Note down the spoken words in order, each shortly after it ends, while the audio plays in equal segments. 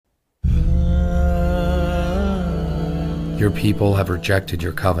Your people have rejected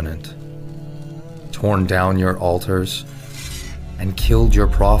your covenant, torn down your altars, and killed your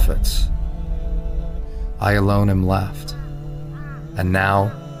prophets. I alone am left, and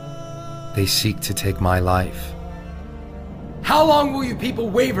now they seek to take my life. How long will you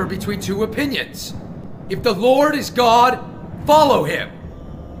people waver between two opinions? If the Lord is God, follow him.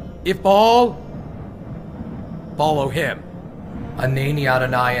 If Baal, follow him. Aneni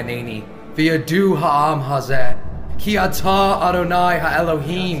Adonai Aneni, v'yadu ha'am hazeh, ki atah Adonai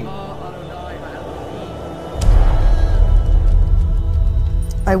ha'Elohim.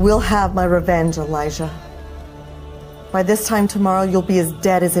 I will have my revenge, Elijah. By this time tomorrow, you'll be as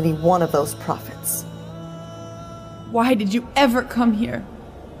dead as any one of those prophets. Why did you ever come here?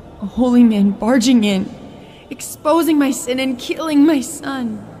 A holy man barging in, exposing my sin and killing my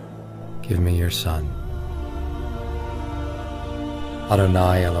son. Give me your son.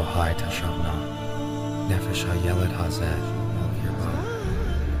 Adonai Elohai Tashavna, Nefesh HaYeled Hazeh El Yirba.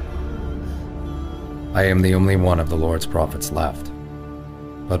 I am the only one of the Lord's prophets left,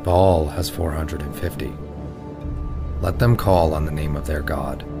 but Baal has 450. Let them call on the name of their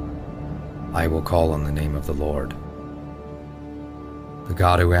God. I will call on the name of the Lord. The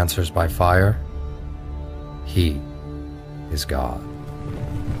God who answers by fire, He is God.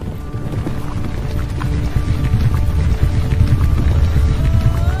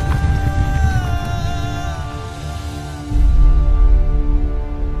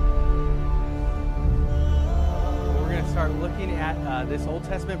 We're going to start looking at this Old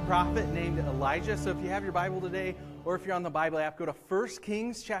Testament prophet named Elijah. So if you have your Bible today, or if you're on the Bible app, go to 1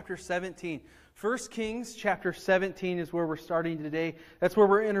 Kings chapter 17. 1 Kings chapter 17 is where we're starting today. That's where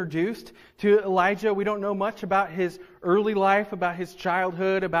we're introduced to Elijah. We don't know much about his early life, about his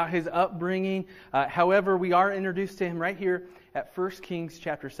childhood, about his upbringing. However, we are introduced to him right here at 1 Kings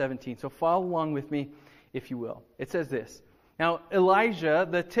chapter 17. So follow along with me, if you will. It says this. Now, Elijah,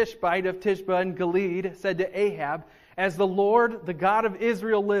 the Tishbite of Tishba and Gilead, said to Ahab, "As the Lord, the God of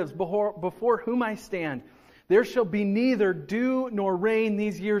Israel lives, before whom I stand, there shall be neither dew nor rain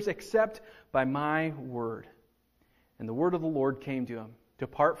these years except by my word." And the word of the Lord came to him.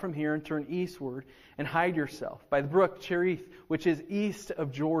 "Depart from here and turn eastward and hide yourself by the brook Cherith, which is east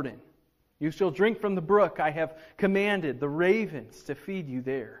of Jordan. You shall drink from the brook. I have commanded the ravens to feed you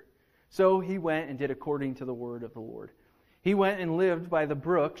there." So he went and did according to the word of the Lord. He went and lived by the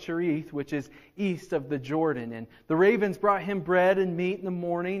brook Cherith, which is east of the Jordan. And the ravens brought him bread and meat in the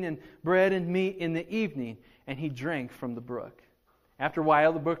morning and bread and meat in the evening. And he drank from the brook. After a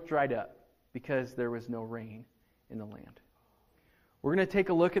while, the brook dried up because there was no rain in the land. We're going to take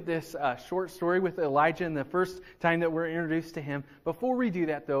a look at this short story with Elijah and the first time that we're introduced to him. Before we do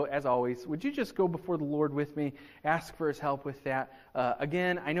that, though, as always, would you just go before the Lord with me, ask for His help with that?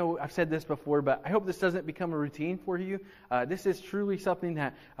 Again, I know I've said this before, but I hope this doesn't become a routine for you. This is truly something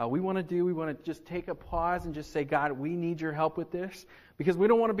that we want to do. We want to just take a pause and just say, God, we need your help with this. Because we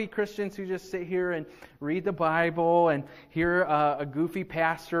don't want to be Christians who just sit here and read the Bible and hear a goofy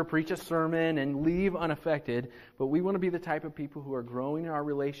pastor preach a sermon and leave unaffected. But we want to be the type of people who are growing in our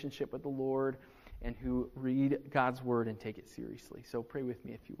relationship with the Lord and who read God's Word and take it seriously. So pray with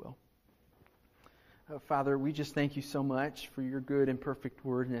me if you will. Father, we just thank you so much for your good and perfect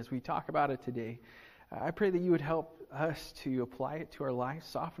Word. And as we talk about it today, I pray that you would help us to apply it to our lives,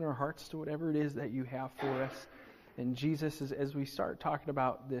 soften our hearts to whatever it is that you have for us. And Jesus, as we start talking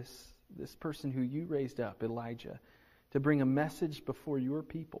about this person who you raised up, Elijah, to bring a message before your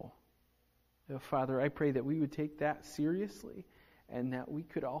people, Father, I pray that we would take that seriously and that we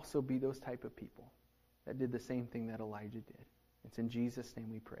could also be those type of people that did the same thing that Elijah did. It's in Jesus' name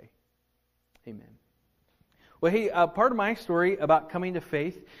we pray. Amen. Well, hey, part of my story about coming to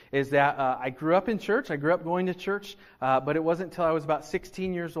faith is that I grew up in church. I grew up going to church, but it wasn't until I was about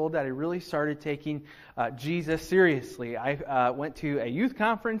 16 years old that I really started taking Jesus seriously. I went to a youth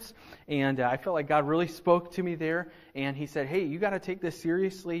conference, and I felt like God really spoke to me there. And He said, "Hey, you got to take this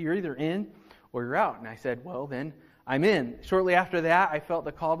seriously. You're either in or you're out." And I said, "Well, then I'm in." Shortly after that, I felt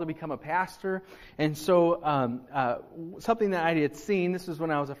the call to become a pastor. And so something that I had seen, this was when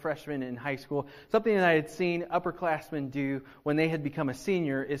I was a freshman in high school, something that I had seen upperclassmen do when they had become a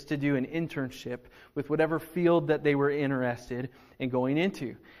senior is to do an internship with whatever field that they were interested in going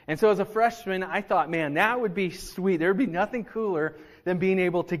into. And so as a freshman, I thought, man, that would be sweet. There would be nothing cooler than being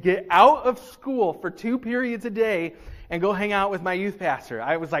able to get out of school for 2 periods a day and go hang out with my youth pastor.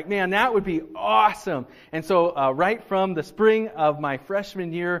 I was like, man, that would be awesome. And so right from the spring of my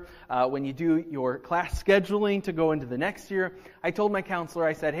freshman year, when you do your class scheduling to go into the next year, I told my counselor,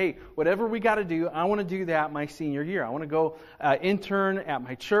 I said, hey, whatever we got to do, I want to do that my senior year. I want to go intern at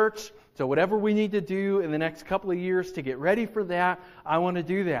my church. So whatever we need to do in the next couple of years to get ready for that, I want to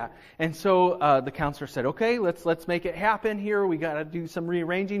do that. And so the counselor said, okay, let's make it happen here. We got to do some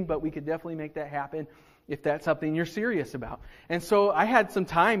rearranging, but we could definitely make that happen if that's something you're serious about. And so I had some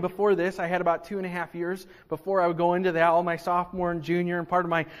time before this. I had about 2.5 years before I would go into that, all my sophomore and junior and part of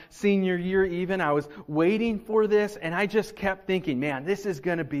my senior year even. I was waiting for this, and I just kept thinking, man, this is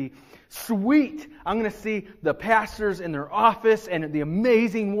going to be sweet. I'm going to see the pastors in their office and the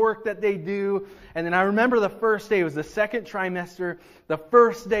amazing work that they do. And then I remember the first day, it was the second trimester, the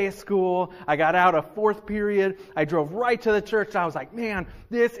first day of school. I got out of fourth period. I drove right to the church. I was like, man,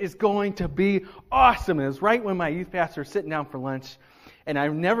 this is going to be awesome. It was right when my youth pastor was sitting down for lunch. And I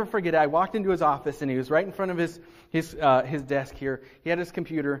never forget it. I walked into his office, and he was right in front of his desk here. He had his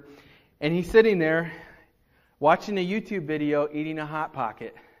computer, and he's sitting there watching a YouTube video, eating a Hot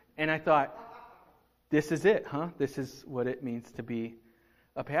Pocket. And I thought, this is it, huh? This is what it means to be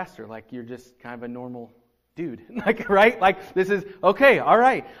a pastor. Like, you're just kind of a normal dude, like, right? Like, this is, okay, all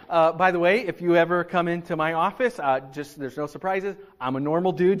right. By the way, if you ever come into my office, there's no surprises. I'm a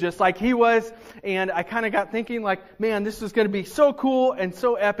normal dude, just like he was. And I kind of got thinking, like, man, this is going to be so cool and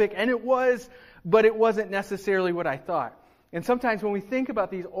so epic. And it was, but it wasn't necessarily what I thought. And sometimes when we think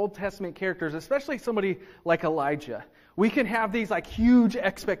about these Old Testament characters, especially somebody like Elijah, we can have these like huge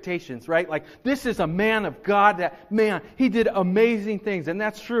expectations, right? Like, this is a man of God that, man, he did amazing things. And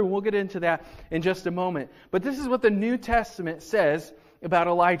that's true. We'll get into that in just a moment. But this is what the New Testament says about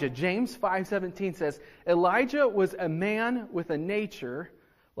Elijah. James 5:17 says, Elijah was a man with a nature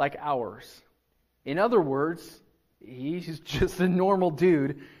like ours. In other words, he's just a normal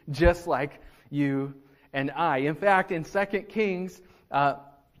dude, just like you and I. In fact, in 2 Kings,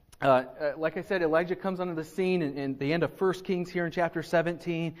 like I said, Elijah comes onto the scene in the end of 1 Kings here in chapter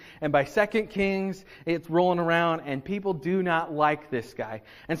 17. And by 2 Kings, it's rolling around, and people do not like this guy.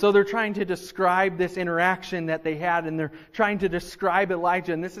 And so they're trying to describe this interaction that they had, and they're trying to describe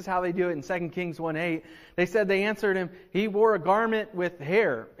Elijah. And this is how they do it in 2 Kings 1:8. They said they answered him, he wore a garment with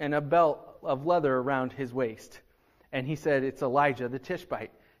hair and a belt of leather around his waist. And he said, it's Elijah the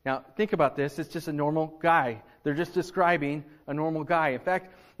Tishbite. Now, think about this. It's just a normal guy. They're just describing a normal guy. In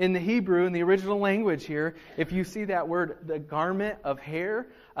fact, in the Hebrew, in the original language here, if you see that word, the garment of hair,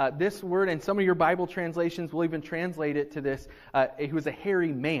 this word, and some of your Bible translations will even translate it to this, he was a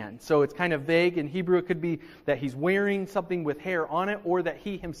hairy man. So it's kind of vague. In Hebrew, it could be that he's wearing something with hair on it, or that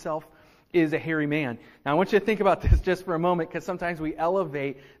he himself is a hairy man. Now, I want you to think about this just for a moment, because sometimes we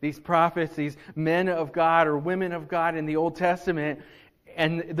elevate these prophets, these men of God or women of God in the Old Testament,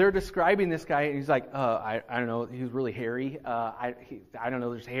 and they're describing this guy, and he's like, I don't know, he was really hairy. I don't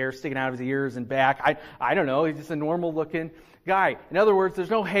know, there's hair sticking out of his ears and back. I don't know, he's just a normal-looking guy. In other words, there's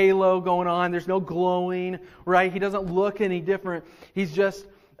no halo going on, there's no glowing, right? He doesn't look any different. He's just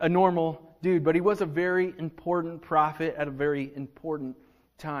a normal dude, but he was a very important prophet at a very important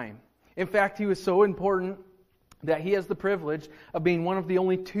time. In fact, he was so important that he has the privilege of being one of the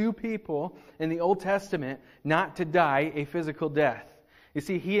only 2 people in the Old Testament not to die a physical death. You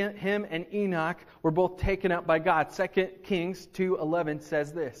see, him and Enoch were both taken up by God. 2 Kings 2:11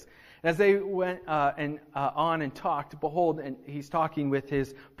 says this. As they went on and talked, behold, and he's talking with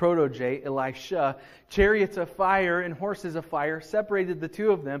his protege, Elisha, chariots of fire and horses of fire separated the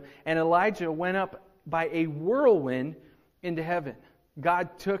 2 of them, and Elijah went up by a whirlwind into heaven.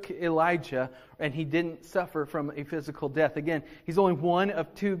 God took Elijah, and he didn't suffer from a physical death. Again, he's only one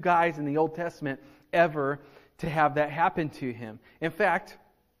of 2 guys in the Old Testament ever to have that happen to him. In fact,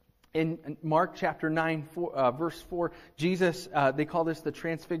 in Mark chapter 9, verse 4, Jesus, they call this the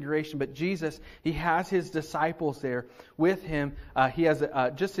Transfiguration, but Jesus, he has his disciples there with him. He has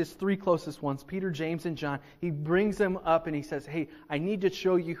just his 3 closest ones, Peter, James, and John. He brings them up and he says, hey, I need to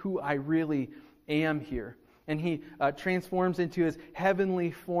show you who I really am here. And he transforms into his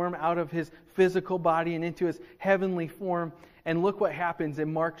heavenly form out of his physical body and into his heavenly form. And look what happens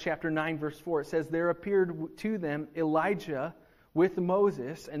in Mark chapter 9, verse 4. It says, there appeared to them Elijah with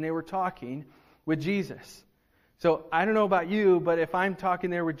Moses, and they were talking with Jesus. So I don't know about you, but if I'm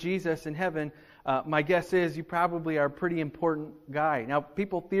talking there with Jesus in heaven, my guess is you probably are a pretty important guy. Now,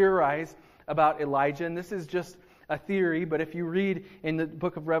 people theorize about Elijah, and this is just a theory, but if you read in the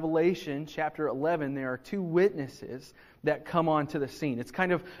book of Revelation, chapter 11, there are 2 witnesses that come onto the scene. It's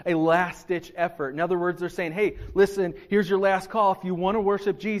kind of a last-ditch effort. In other words, they're saying, hey, listen, here's your last call. If you want to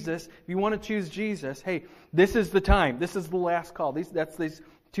worship Jesus, if you want to choose Jesus, hey, this is the time. This is the last call. That's these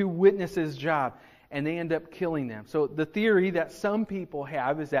 2 witnesses' job. And they end up killing them. So the theory that some people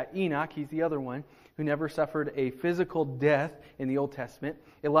have is that Enoch, he's the other one, who never suffered a physical death in the Old Testament.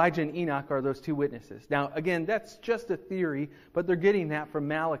 Elijah and Enoch are those two witnesses. Now, again, that's just a theory, but they're getting that from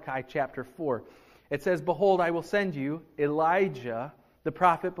Malachi chapter 4. It says, "Behold, I will send you Elijah, the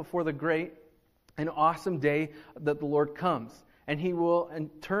prophet, before the great and awesome day that the Lord comes. And he will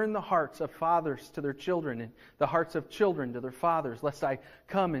turn the hearts of fathers to their children, and the hearts of children to their fathers, lest I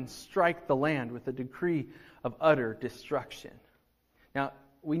come and strike the land with a decree of utter destruction." Now,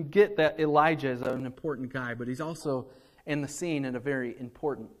 we get that Elijah is an important guy, but he's also in the scene at a very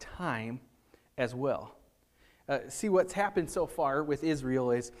important time as well. See, what's happened so far with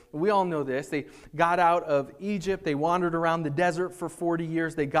Israel is, we all know this, they got out of Egypt, they wandered around the desert for 40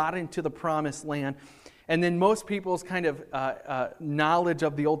 years, they got into the promised land, and then most people's kind of knowledge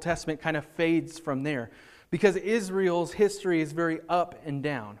of the Old Testament kind of fades from there, because Israel's history is very up and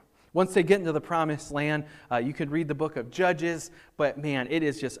down. Once they get into the promised land, you could read the book of Judges, but man, it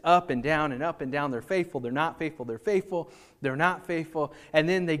is just up and down and up and down. They're faithful, they're not faithful, they're faithful, they're not faithful. And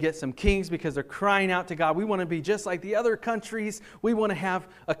then they get some kings because they're crying out to God. We want to be just like the other countries. We want to have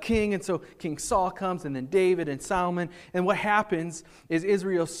a king. And so King Saul comes, and then David and Solomon. And what happens is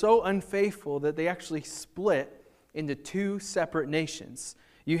Israel's so unfaithful that they actually split into two separate nations.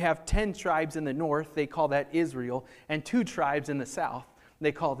 You have 10 tribes in the north, they call that Israel, and 2 tribes in the south.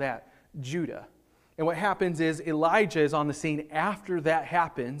 They call that Judah. And what happens is Elijah is on the scene after that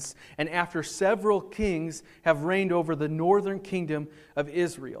happens, and after several kings have reigned over the northern kingdom of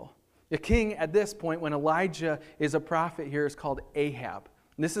Israel. The king at this point, when Elijah is a prophet here, is called Ahab.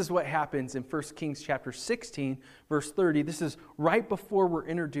 And this is what happens in 1 Kings chapter 16, verse 30. This is right before we're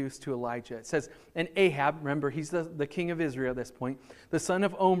introduced to Elijah. It says, "And Ahab," remember, he's the king of Israel at this point, "the son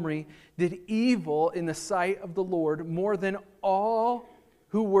of Omri, did evil in the sight of the Lord more than all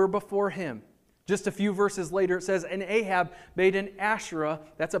who were before him." Just a few verses later it says, "And Ahab made an Asherah,"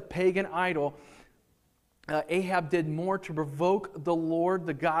 that's a pagan idol. Ahab did more to provoke the Lord,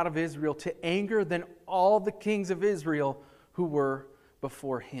 the God of Israel, to anger than all the kings of Israel who were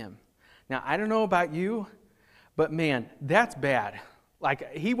before him. Now, I don't know about you, but man, that's bad.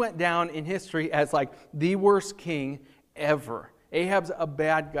 Like, he went down in history as like the worst king ever. Ahab's a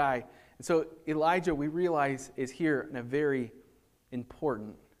bad guy. And so Elijah, we realize, is here in a very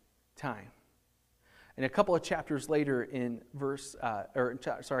important time. And a couple of chapters later in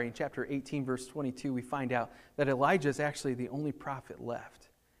chapter 18, verse 22, we find out that Elijah is actually the only prophet left.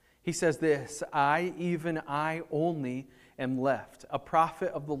 He says this, "I, even I only am left, a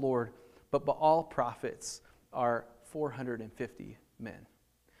prophet of the Lord, but Baal prophets are 450 men."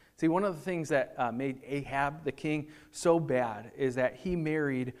 See, one of the things that made Ahab, the king, so bad is that he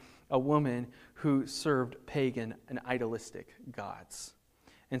married a woman who served pagan and idolistic gods.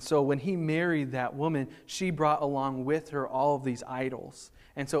 And so when he married that woman, she brought along with her all of these idols.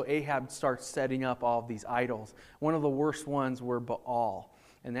 And so Ahab starts setting up all of these idols. One of the worst ones were Baal.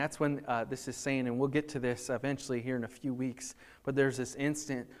 And that's when this is saying, and we'll get to this eventually here in a few weeks, but there's this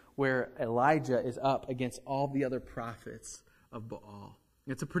instant where Elijah is up against all the other prophets of Baal.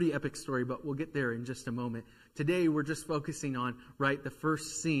 It's a pretty epic story, but we'll get there in just a moment. Today, we're just focusing on, the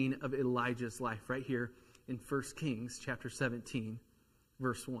first scene of Elijah's life, right here in 1 Kings chapter 17,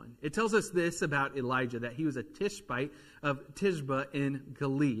 verse 1. It tells us this about Elijah, that he was a Tishbite of Tishba in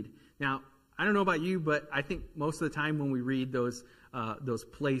Gilead. Now, I don't know about you, but I think most of the time when we read those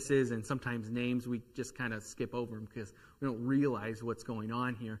places and sometimes names, we just kind of skip over them because we don't realize what's going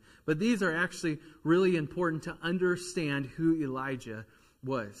on here. But these are actually really important to understand who Elijah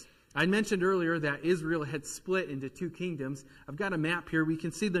was. I mentioned earlier that Israel had split into 2 kingdoms. I've got a map here. We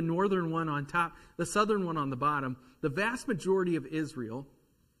can see the northern one on top, the southern one on the bottom. The vast majority of Israel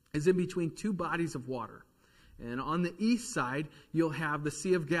is in between 2 bodies of water. And on the east side, you'll have the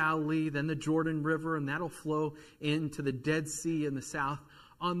Sea of Galilee, then the Jordan River, and that'll flow into the Dead Sea in the south.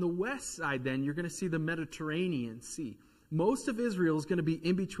 On the west side, then, you're going to see the Mediterranean Sea. Most of Israel is going to be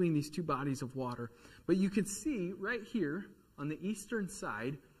in between these 2 bodies of water. But you can see right here on the eastern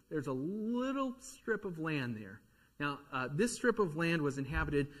side, there's a little strip of land there. Now, this strip of land was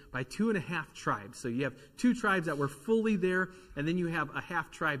inhabited by 2.5 tribes. So you have 2 tribes that were fully there, and then you have a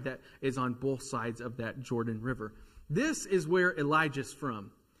half tribe that is on both sides of that Jordan River. This is where Elijah's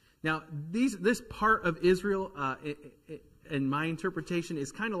from. Now, this part of Israel, in my interpretation,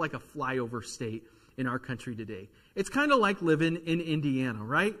 is kind of like a flyover state in our country today. It's kind of like living in Indiana,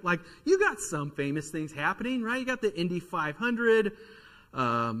 right? Like, you got some famous things happening, right? You got the Indy 500.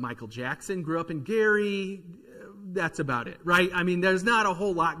 Michael Jackson grew up in Gary. That's about it, right? I mean, there's not a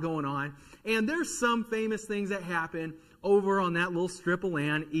whole lot going on. And there's some famous things that happen over on that little strip of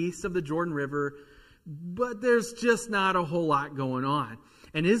land east of the Jordan River, but there's just not a whole lot going on.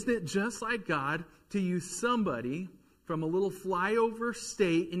 And isn't it just like God to use somebody from a little flyover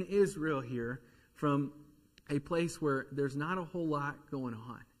state in Israel here, from a place where there's not a whole lot going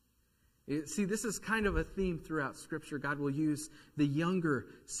on. See, this is kind of a theme throughout Scripture. God will use the younger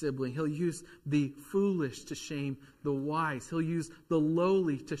sibling. He'll use the foolish to shame the wise. He'll use the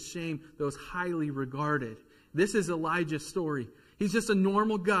lowly to shame those highly regarded. This is Elijah's story. He's just a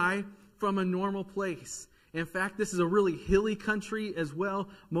normal guy from a normal place. In fact, this is a really hilly country as well.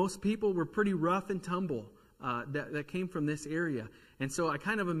 Most people were pretty rough and tumble that came from this area. And so I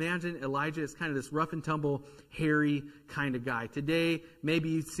kind of imagine Elijah as kind of this rough and tumble, hairy kind of guy. Today, maybe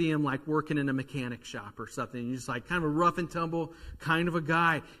you'd see him like working in a mechanic shop or something. You're just like kind of a rough and tumble kind of a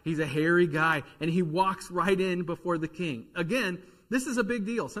guy. He's a hairy guy. And he walks right in before the king. Again, this is a big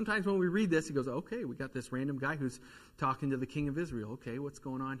deal. Sometimes when we read this, he goes, okay, we got this random guy who's talking to the king of Israel. Okay, what's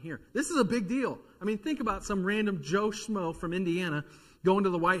going on here? This is a big deal. I mean, think about some random Joe Schmo from Indiana going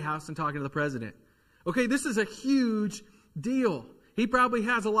to the White House and talking to the president. Okay, this is a huge deal. He probably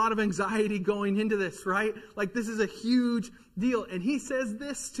has a lot of anxiety going into this, right? Like, this is a huge deal. And he says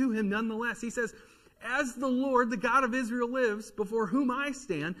this to him nonetheless. He says, as the Lord, the God of Israel lives, before whom I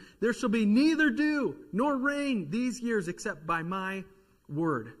stand, there shall be neither dew nor rain these years except by my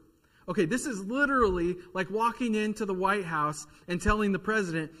word. Okay, this is literally like walking into the White House and telling the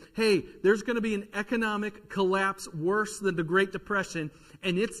president, hey, there's going to be an economic collapse worse than the Great Depression,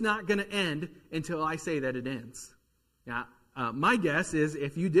 and it's not going to end until I say that it ends. Now, my guess is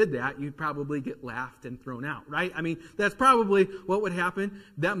if you did that, you'd probably get laughed and thrown out, right? I mean, that's probably what would happen.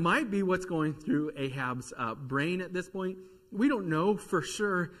 That might be what's going through Ahab's brain at this point. We don't know for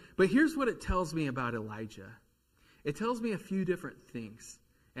sure, but here's what it tells me about Elijah. It tells me a few different things.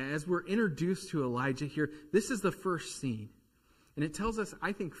 And as we're introduced to Elijah here, this is the first scene. And it tells us,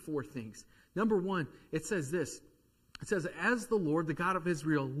 I think, 4 things. Number 1, it says this. It says, as the Lord, the God of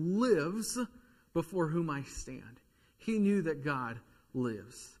Israel, lives before whom I stand. He knew that God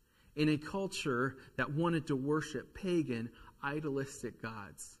lives in a culture that wanted to worship pagan, idolistic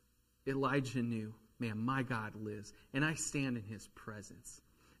gods. Elijah knew, man, my God lives, and I stand in his presence.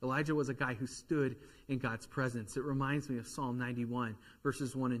 Elijah was a guy who stood in God's presence. It reminds me of Psalm 91,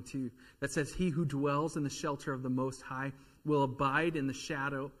 verses 1 and 2, that says, he who dwells in the shelter of the Most High will abide in the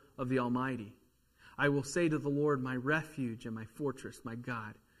shadow of the Almighty. I will say to the Lord, my refuge and my fortress, my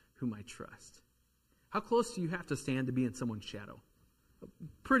God, whom I trust. How close do you have to stand to be in someone's shadow?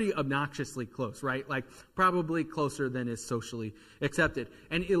 Pretty obnoxiously close, right? Like probably closer than is socially accepted.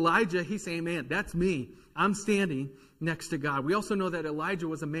 And Elijah, he's saying, man, that's me. I'm standing next to God. We also know that Elijah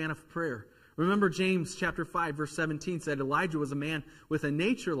was a man of prayer. Remember James chapter 5, verse 17 said Elijah was a man with a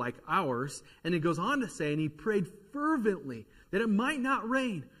nature like ours. And it goes on to say, and he prayed fervently that it might not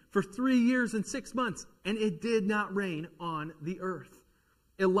rain for 3 years and 6 months. And it did not rain on the earth.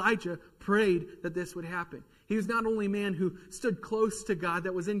 Elijah prayed that this would happen. He was not only a man who stood close to God,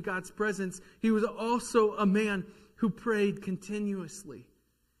 that was in God's presence, he was also a man who prayed continuously.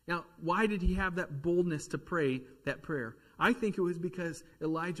 Now, why did he have that boldness to pray that prayer? I think it was because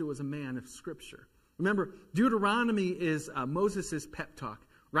Elijah was a man of Scripture. Remember, Deuteronomy is Moses' pep talk.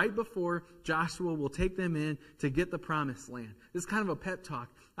 Right before Joshua will take them in to get the promised land. This is kind of a pep talk.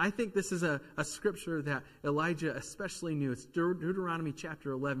 I think this is a scripture that Elijah especially knew. It's Deuteronomy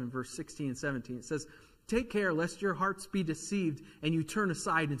chapter 11, verse 16 and 17. It says, take care lest your hearts be deceived and you turn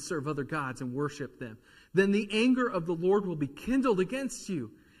aside and serve other gods and worship them. Then the anger of the Lord will be kindled against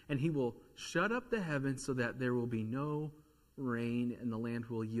you, and he will shut up the heavens so that there will be no rain, and the land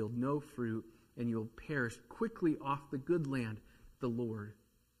will yield no fruit, and you will perish quickly off the good land the Lord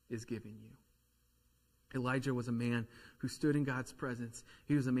is giving you. Elijah was a man who stood in God's presence.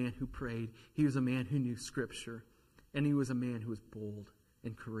 He was a man who prayed. He was a man who knew Scripture. And he was a man who was bold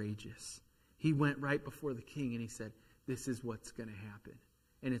and courageous. He went right before the king and he said, this is what's going to happen.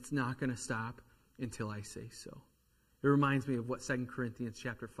 And it's not going to stop until I say so. It reminds me of what 2 Corinthians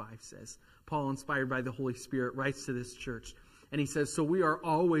chapter 5 says. Paul, inspired by the Holy Spirit, writes to this church. And he says, so we are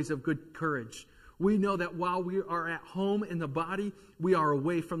always of good courage. We know that while we are at home in the body, we are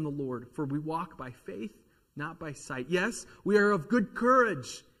away from the Lord. For we walk by faith, not by sight. Yes, we are of good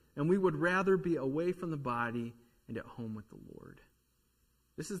courage, and we would rather be away from the body and at home with the Lord.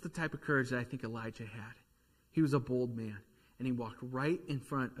 This is the type of courage that I think Elijah had. He was a bold man, and he walked right in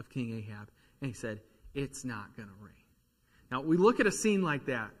front of King Ahab, and he said, it's not going to rain. Now, we look at a scene like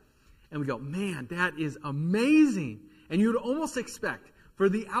that, and we go, man, that is amazing. And you would almost expect for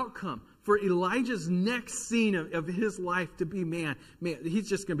the outcome, for Elijah's next scene of his life to be, man, he's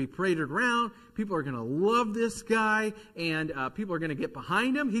just going to be paraded around. People are going to love this guy, and people are going to get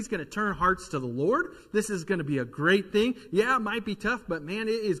behind him. He's going to turn hearts to the Lord. This is going to be a great thing. Yeah, it might be tough, but man,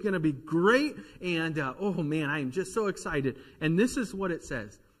 it is going to be great. And oh man, I am just so excited. And this is what it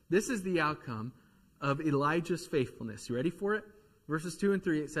says. This is the outcome of Elijah's faithfulness. You ready for it? Verses 2 and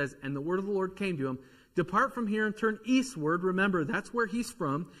 3, it says, "And the word of the Lord came to him, depart from here and turn eastward." Remember, that's where he's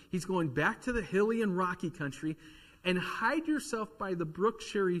from. He's going back to the hilly and rocky country. "And hide yourself by the brook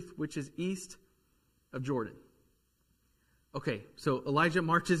Cherith, which is east of Jordan." Okay, so Elijah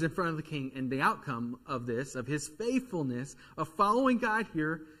marches in front of the king, and the outcome of this, of his faithfulness, of following God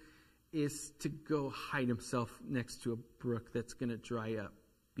here, is to go hide himself next to a brook that's going to dry up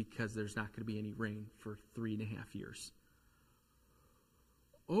because there's not going to be any rain for 3.5 years.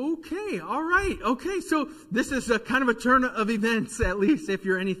 Okay, all right. Okay, so this is a kind of a turn of events, at least if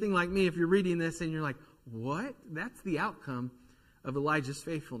you're anything like me, if you're reading this and you're like, what? That's the outcome of Elijah's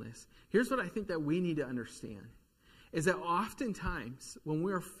faithfulness. Here's what I think that we need to understand, is that oftentimes when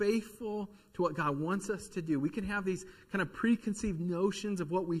we are faithful to what God wants us to do, we can have these kind of preconceived notions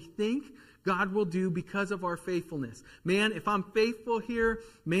of what we think God will do because of our faithfulness. Man, if I'm faithful here,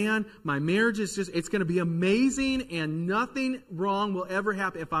 man, my marriage is it's going to be amazing and nothing wrong will ever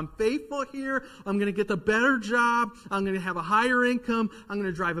happen. If I'm faithful here, I'm going to get the better job. I'm going to have a higher income. I'm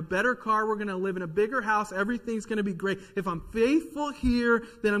going to drive a better car. We're going to live in a bigger house. Everything's going to be great. If I'm faithful here,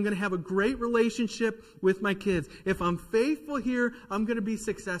 then I'm going to have a great relationship with my kids. If I'm faithful here, I'm going to be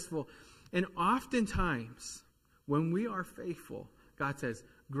successful. And oftentimes, when we are faithful, God says,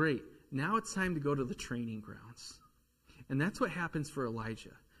 great, now it's time to go to the training grounds. And that's what happens for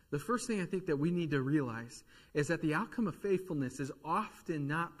Elijah. The first thing I think that we need to realize is that the outcome of faithfulness is often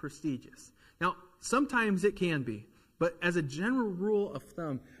not prestigious. Now, sometimes it can be. But as a general rule of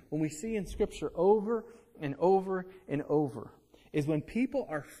thumb, when we see in Scripture over and over and over, is when people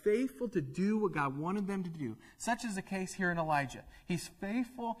are faithful to do what God wanted them to do. Such is the case here in Elijah. He's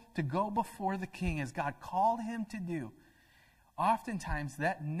faithful to go before the king as God called him to do. Oftentimes,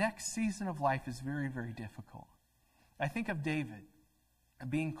 that next season of life is very, very difficult. I think of David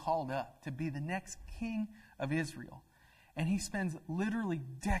being called up to be the next king of Israel. And he spends literally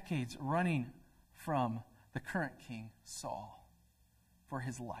decades running from the current king, Saul, for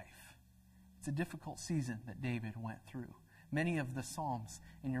his life. It's a difficult season that David went through. Many of the Psalms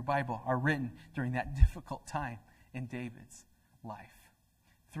in your Bible are written during that difficult time in David's life.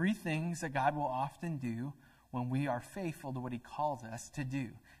 3 things that God will often do when we are faithful to what He calls us to do.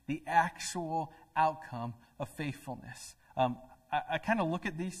 The actual outcome of faithfulness. I kind of look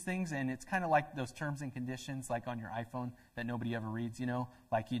at these things, and it's kind of like those terms and conditions like on your iPhone that nobody ever reads, you know?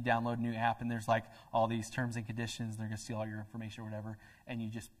 Like you download a new app, and there's like all these terms and conditions. They're going to steal all your information or whatever, and you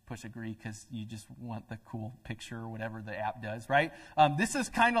just push agree because you just want the cool picture or whatever the app does, right? This is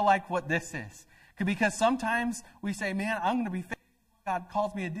kind of like what this is. Because sometimes we say, man, I'm going to be faithful to what God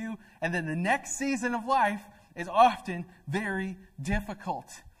calls me to do, and then the next season of life is often very difficult.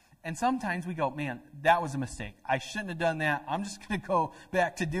 And sometimes we go, man, that was a mistake. I shouldn't have done that. I'm just going to go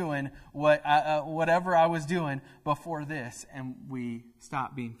back to doing whatever I was doing before this. And we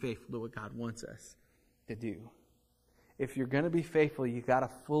stop being faithful to what God wants us to do. If you're going to be faithful, you've got to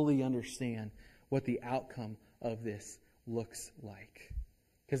fully understand what the outcome of this looks like.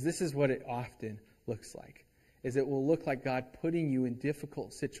 Because this is what it often looks like. Is it will look like God putting you in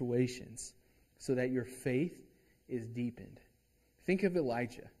difficult situations so that your faith is deepened. Think of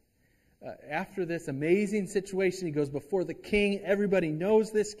Elijah. After this amazing situation, he goes before the king. Everybody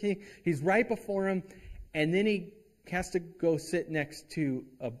knows this king. He's right before him. And then he has to go sit next to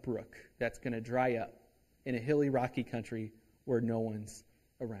a brook that's going to dry up in a hilly, rocky country where no one's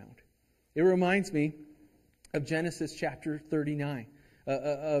around. It reminds me of Genesis chapter 39.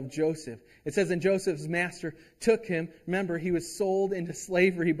 Of Joseph. It says, and Joseph's master took him. Remember, he was sold into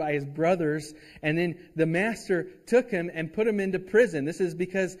slavery by his brothers. And then the master took him and put him into prison. This is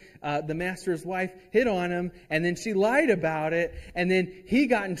because the master's wife hit on him. And then she lied about it. And then he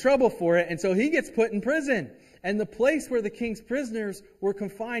got in trouble for it. And so he gets put in prison. And the place where the king's prisoners were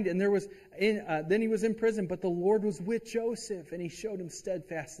confined. And then he was in prison. But the Lord was with Joseph. And He showed him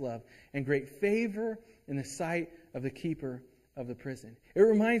steadfast love and great favor in the sight of the keeper of the prison. It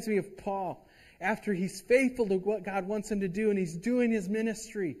reminds me of Paul. After he's faithful to what God wants him to do and he's doing his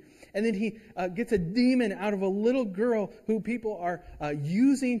ministry. And then he gets a demon out of a little girl who people are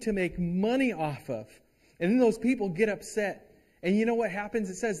using to make money off of. And then those people get upset. And you know what happens?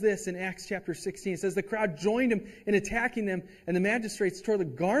 It says this in Acts chapter 16. It says the crowd joined him in attacking them, and the magistrates tore the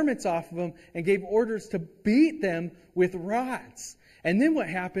garments off of them and gave orders to beat them with rods. And then what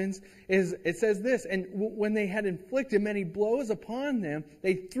happens is, it says this, and when they had inflicted many blows upon them,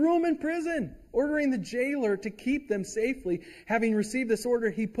 they threw them in prison, ordering the jailer to keep them safely. Having received this order,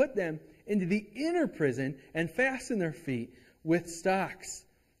 he put them into the inner prison and fastened their feet with stocks.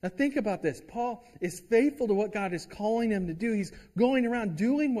 Now think about this. Paul is faithful to what God is calling him to do. He's going around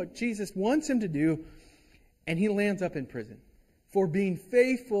doing what Jesus wants him to do, and he lands up in prison for being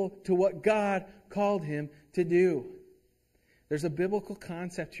faithful to what God called him to do. There's a biblical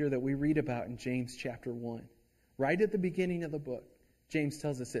concept here that we read about in James chapter 1. Right at the beginning of the book, James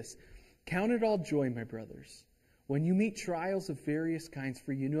tells us this. Count it all joy, my brothers, when you meet trials of various kinds,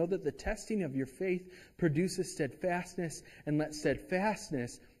 for you know that the testing of your faith produces steadfastness, and let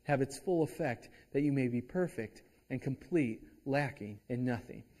steadfastness have its full effect, that you may be perfect and complete, lacking in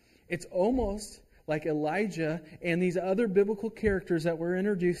nothing. It's almost like Elijah and these other biblical characters that we're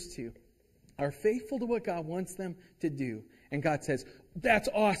introduced to are faithful to what God wants them to do. And God says, that's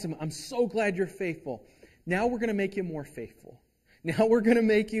awesome. I'm so glad you're faithful. Now we're going to make you more faithful. Now we're going to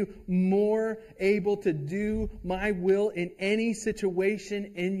make you more able to do my will in any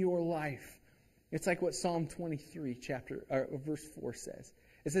situation in your life. It's like what Psalm 23 verse 4 says.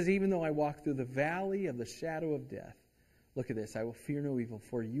 It says, even though I walk through the valley of the shadow of death, look at this, I will fear no evil,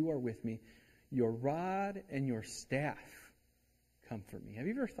 for you are with me. Your rod and your staff comfort me. Have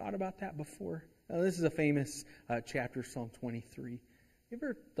you ever thought about that before? This is a famous chapter, Psalm 23. You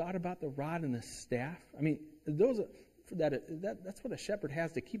ever thought about the rod and the staff? I mean, that's what a shepherd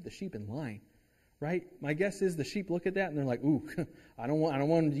has to keep the sheep in line, right? My guess is the sheep look at that and they're like, "Ooh, I don't want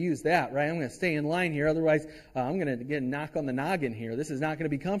them to use that, right? I'm going to stay in line here, otherwise I'm going to get a knock on the noggin here. This is not going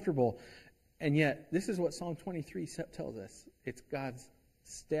to be comfortable." And yet, this is what Psalm 23 tells us. It's God's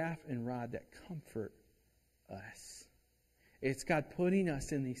staff and rod that comfort us. It's God putting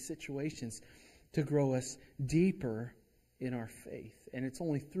us in these situations to grow us deeper in our faith. And it's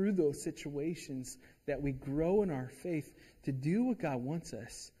only through those situations that we grow in our faith to do what God wants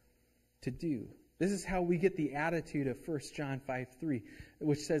us to do. This is how we get the attitude of 1 John 5:3,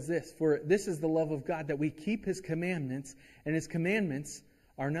 which says this, for this is the love of God, that we keep His commandments, and His commandments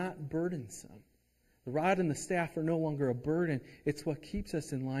are not burdensome. The rod and the staff are no longer a burden. It's what keeps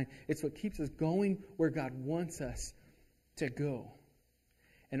us in line. It's what keeps us going where God wants us to go.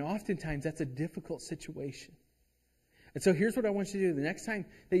 And oftentimes, that's a difficult situation. And so here's what I want you to do. The next time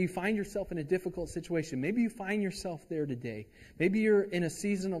that you find yourself in a difficult situation, maybe you find yourself there today. Maybe you're in a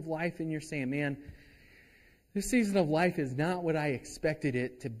season of life and you're saying, man, this season of life is not what I expected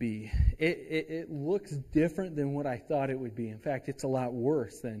it to be. It looks different than what I thought it would be. In fact, it's a lot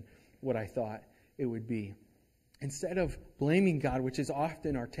worse than what I thought it would be. Instead of blaming God, which is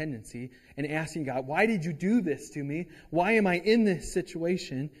often our tendency, and asking God, why did you do this to me? Why am I in this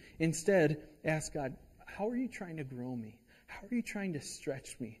situation? Instead, ask God, how are you trying to grow me? How are you trying to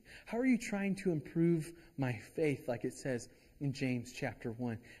stretch me? How are you trying to improve my faith, like it says in James chapter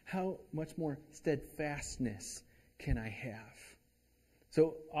 1? How much more steadfastness can I have?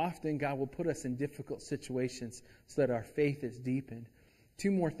 So often God will put us in difficult situations so that our faith is deepened.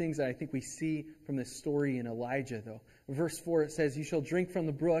 Two more things that I think we see from this story in Elijah, though. Verse 4, it says, you shall drink from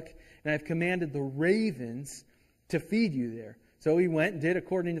the brook, and I have commanded the ravens to feed you there. So he went and did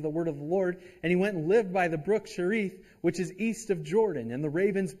according to the word of the Lord, and he went and lived by the brook Cherith, which is east of Jordan. And the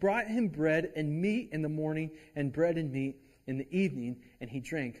ravens brought him bread and meat in the morning, and bread and meat in the evening, and he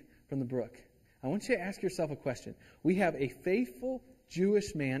drank from the brook. I want you to ask yourself a question. We have a faithful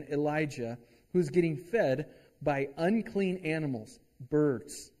Jewish man, Elijah, who's getting fed by unclean animals,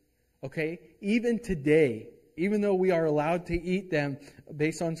 birds. Okay? Even today, even though we are allowed to eat them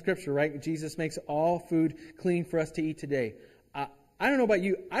based on Scripture, right? Jesus makes all food clean for us to eat today. I don't know about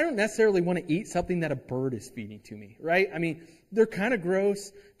you. I don't necessarily want to eat something that a bird is feeding to me, right? I mean, they're kind of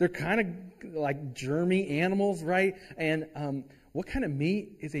gross. They're kind of like germy animals, right? And what kind of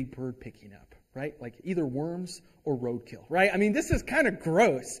meat is a bird picking up, right? Like either worms or roadkill, right? I mean, this is kind of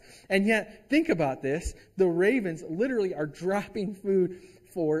gross. And yet, think about this. The ravens literally are dropping food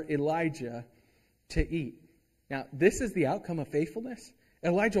for Elijah to eat. Now, this is the outcome of faithfulness.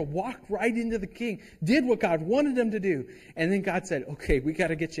 Elijah walked right into the king, did what God wanted him to do. And then God said, okay, we got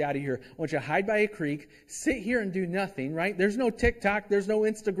to get you out of here. I want you to hide by a creek, sit here and do nothing, right? There's no TikTok, there's no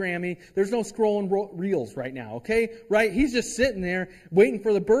Instagramming, there's no scrolling reels right now, okay? Right? He's just sitting there waiting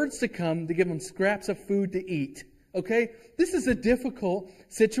for the birds to come to give him scraps of food to eat, okay? This is a difficult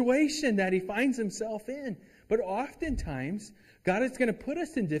situation that he finds himself in. But oftentimes, God is going to put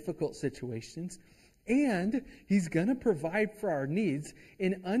us in difficult situations, and He's going to provide for our needs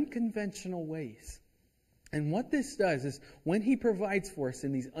in unconventional ways. And what this does is, when He provides for us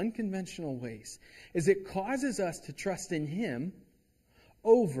in these unconventional ways, is it causes us to trust in Him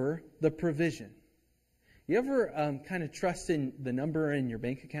over the provision. You ever kind of trust in the number in your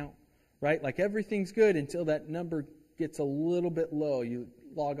bank account, right? Like everything's good until that number gets a little bit low. You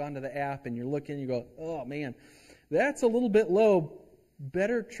log onto the app and you're looking, you go, oh man, that's a little bit low.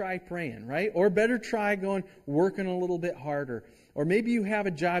 Better try praying, right? Or better try working a little bit harder. Or maybe you have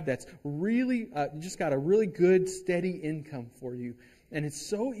a job that's really, just got a really good, steady income for you. And it's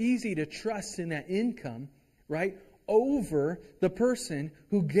so easy to trust in that income, right, over the person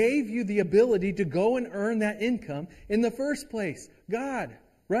who gave you the ability to go and earn that income in the first place, God,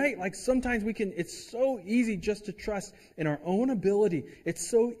 right? Like sometimes it's so easy just to trust in our own ability. It's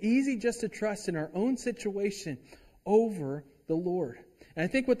so easy just to trust in our own situation over the Lord. And I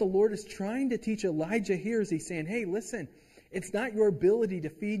think what the Lord is trying to teach Elijah here is he's saying, hey, listen, it's not your ability to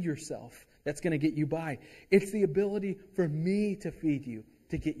feed yourself that's going to get you by. It's the ability for me to feed you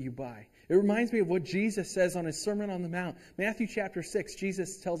to get you by. It reminds me of what Jesus says on his Sermon on the Mount. Matthew chapter 6,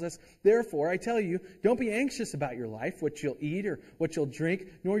 Jesus tells us, therefore, I tell you, don't be anxious about your life, what you'll eat or what you'll drink,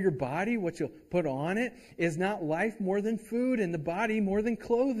 nor your body, what you'll put on it. Is not life more than food, and the body more than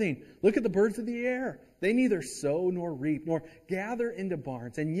clothing? Look at the birds of the air. They neither sow nor reap, nor gather into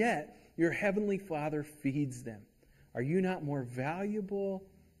barns, and yet your heavenly Father feeds them. Are you not more valuable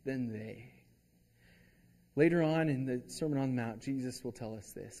than they? Later on in the Sermon on the Mount, Jesus will tell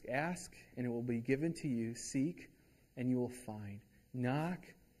us this. Ask, and it will be given to you. Seek, and you will find. Knock,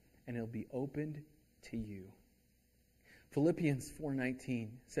 and it will be opened to you. Philippians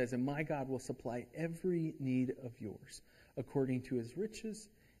 4:19 says, and my God will supply every need of yours according to his riches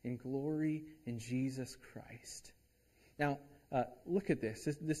in glory in Jesus Christ. Now, look at this.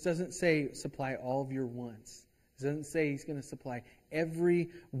 This doesn't say supply all of your wants. It doesn't say he's going to supply every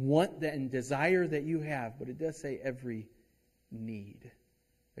want and desire that you have, but it does say every need.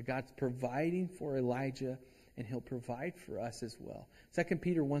 That God's providing for Elijah, and he'll provide for us as well. 2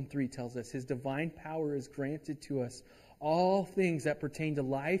 Peter 1:3 tells us, his divine power is granted to us all things that pertain to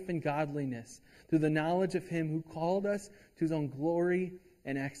life and godliness through the knowledge of him who called us to his own glory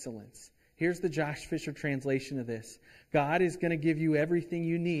and excellence. Here's the Josh Fisher translation of this. God is going to give you everything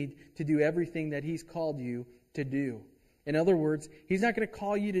you need to do everything that he's called you to do. In other words, he's not going to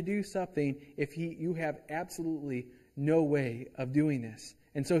call you to do something if you have absolutely no way of doing this.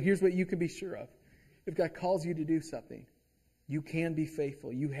 And so here's what you can be sure of. If God calls you to do something, you can be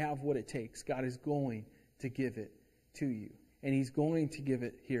faithful. You have what it takes. God is going to give it to you. And he's going to give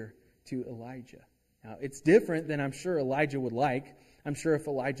it here to Elijah. Now, it's different than I'm sure Elijah would like. I'm sure if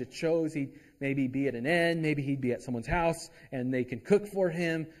Elijah chose, he'd maybe be at an inn, maybe he'd be at someone's house, and they can cook for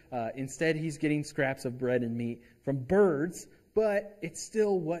him. Instead, he's getting scraps of bread and meat from birds, but it's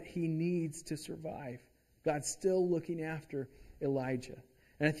still what he needs to survive. God's still looking after Elijah.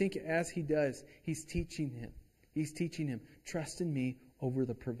 And I think as he does, he's teaching him. He's teaching him, trust in me over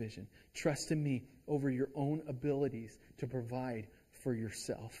the provision. Trust in me over your own abilities to provide for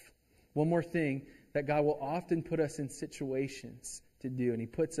yourself. One more thing, that God will often put us in situations to do, and he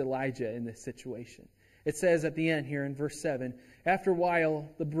puts Elijah in this situation. It says at the end here in verse 7, after a while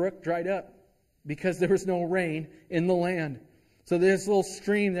the brook dried up because there was no rain in the land. So this little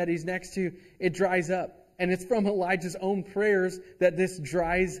stream that he's next to, it dries up. And it's from Elijah's own prayers that this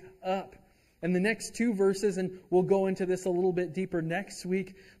dries up. And the next two verses, and we'll go into this a little bit deeper next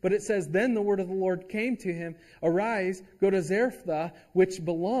week, but it says, then the word of the Lord came to him, arise, go to Zarephath, which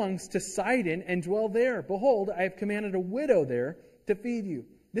belongs to Sidon, and dwell there. Behold, I have commanded a widow there to feed you.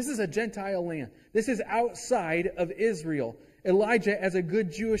 This is a Gentile land. This is outside of Israel. Elijah, as a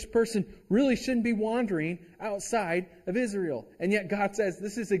good Jewish person, really shouldn't be wandering outside of Israel. And yet God says,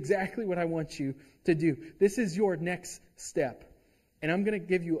 this is exactly what I want you to do. This is your next step. And I'm going to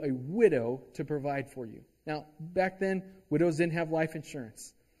give you a widow to provide for you. Now, back then, widows didn't have life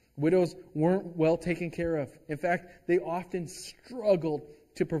insurance. Widows weren't well taken care of. In fact, they often struggled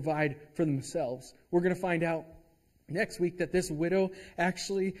to provide for themselves. We're going to find out next week that this widow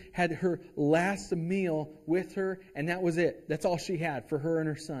actually had her last meal with her, and that was it. That's all she had for her and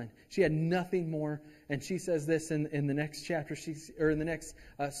her son. She had nothing more. And she says this in the next chapter, in the next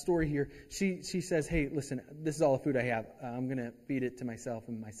story here. She says, hey, listen, this is all the food I have. I'm going to feed it to myself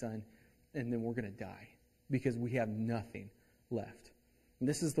and my son, and then we're going to die because we have nothing left. And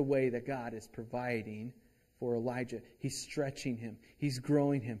this is the way that God is providing for Elijah. He's stretching him. He's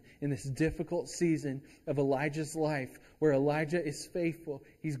growing him. In this difficult season of Elijah's life, where Elijah is faithful,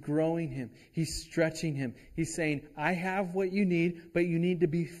 he's growing him. He's stretching him. He's saying, I have what you need, but you need to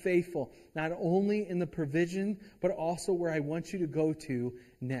be faithful. Not only in the provision, but also where I want you to go to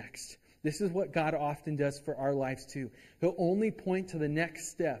next. This is what God often does for our lives too. He'll only point to the next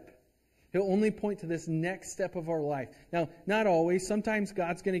step. He'll only point to this next step of our life. Now, not always. Sometimes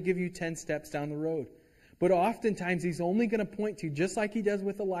God's going to give you 10 steps down the road. But oftentimes He's only going to point to, just like He does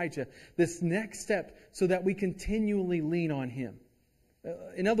with Elijah, this next step so that we continually lean on Him.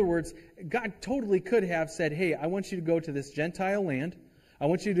 In other words, God totally could have said, hey, I want you to go to this Gentile land. I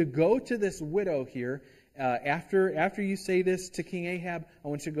want you to go to this widow here. After you say this to King Ahab, I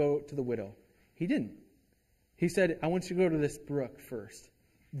want you to go to the widow. He didn't. He said, I want you to go to this brook first.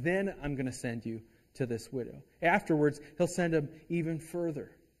 Then I'm going to send you to this widow. Afterwards, He'll send him even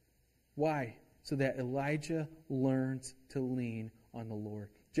further. Why? So that Elijah learns to lean on the Lord,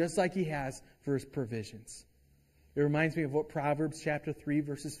 just like he has for his provisions. It reminds me of what Proverbs chapter 3,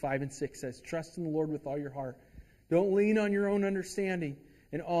 verses 5 and 6 says. Trust in the Lord with all your heart. Don't lean on your own understanding.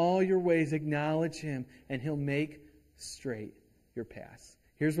 In all your ways acknowledge Him, and He'll make straight your paths.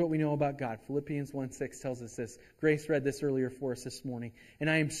 Here's what we know about God. Philippians 1:6 tells us this. Grace read this earlier for us this morning. And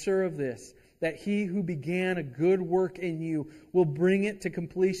I am sure of this, that He who began a good work in you will bring it to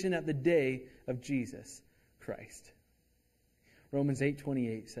completion at the day of Jesus Christ. Romans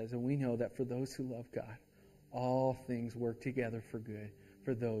 8:28 says, and we know that for those who love God, all things work together for good,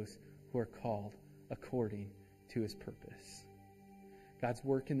 for those who are called according to His purpose. God's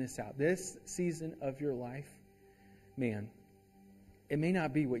working this out. This season of your life, man, it may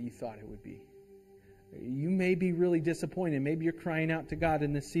not be what you thought it would be. You may be really disappointed. Maybe you're crying out to God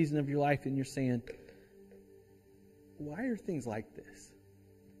in this season of your life and you're saying, why are things like this?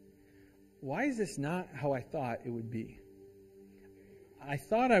 Why is this not how I thought it would be? I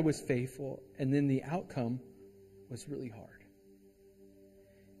thought I was faithful, and then the outcome was really hard.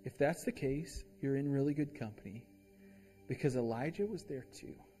 If that's the case, you're in really good company, because Elijah was there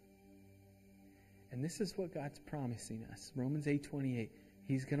too. And this is what God's promising us. Romans 8:28.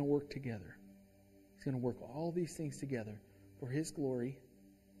 He's going to work together. He's going to work all these things together for His glory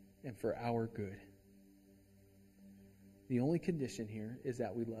and for our good. The only condition here is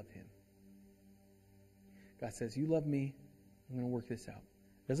that we love Him. God says, you love me, I'm going to work this out.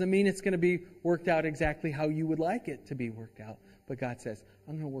 Doesn't mean it's going to be worked out exactly how you would like it to be worked out. But God says,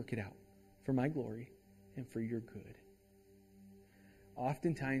 I'm going to work it out for my glory and for your good.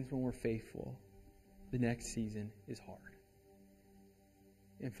 Oftentimes when we're faithful, the next season is hard.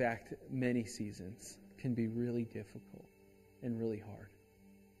 In fact, many seasons can be really difficult and really hard.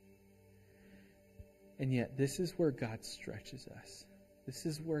 And yet, this is where God stretches us. This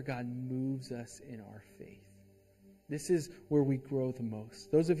is where God moves us in our faith. This is where we grow the most.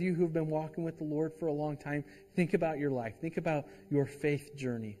 Those of you who have been walking with the Lord for a long time, think about your life. Think about your faith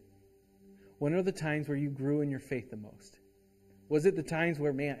journey. When are the times where you grew in your faith the most? Was it the times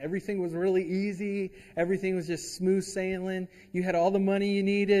where, man, everything was really easy, everything was just smooth sailing, you had all the money you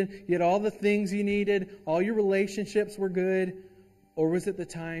needed, you had all the things you needed, all your relationships were good? Or was it the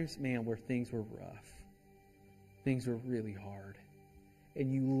times, man, where things were rough? Things were really hard.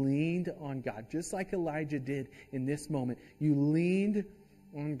 And you leaned on God, just like Elijah did in this moment. You leaned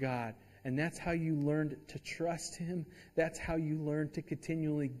on God. And that's how you learned to trust Him. That's how you learned to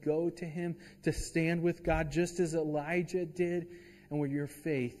continually go to Him, to stand with God just as Elijah did, and where your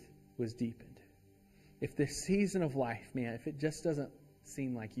faith was deepened. If this season of life, man, if it just doesn't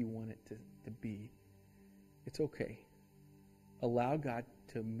seem like you want it to be, it's okay. Allow God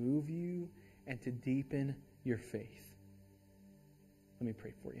to move you and to deepen your faith. Let me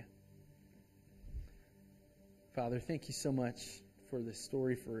pray for you. Father, thank you so much for this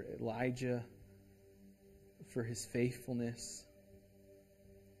story, for Elijah, for his faithfulness.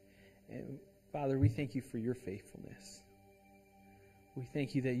 And Father, we thank you for your faithfulness. We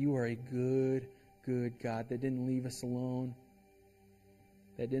thank you that you are a good, good God that didn't leave us alone,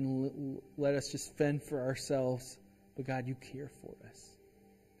 that didn't let us just fend for ourselves, but God, you care for us.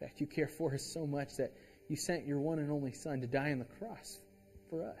 In fact, you care for us so much that you sent your one and only Son to die on the cross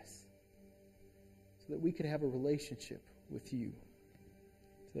for us, so that we could have a relationship with you,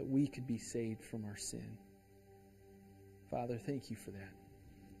 so that we could be saved from our sin. Father, thank you for that.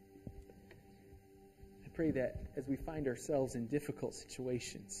 I pray that as we find ourselves in difficult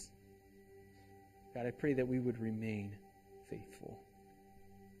situations, God, I pray that we would remain faithful.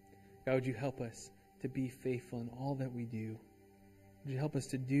 God, would you help us to be faithful in all that we do? Would you help us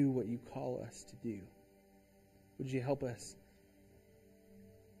to do what you call us to do? Would you help us?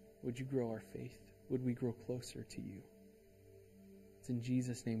 Would you grow our faith? Would we grow closer to you? It's in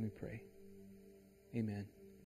Jesus' name we pray. Amen.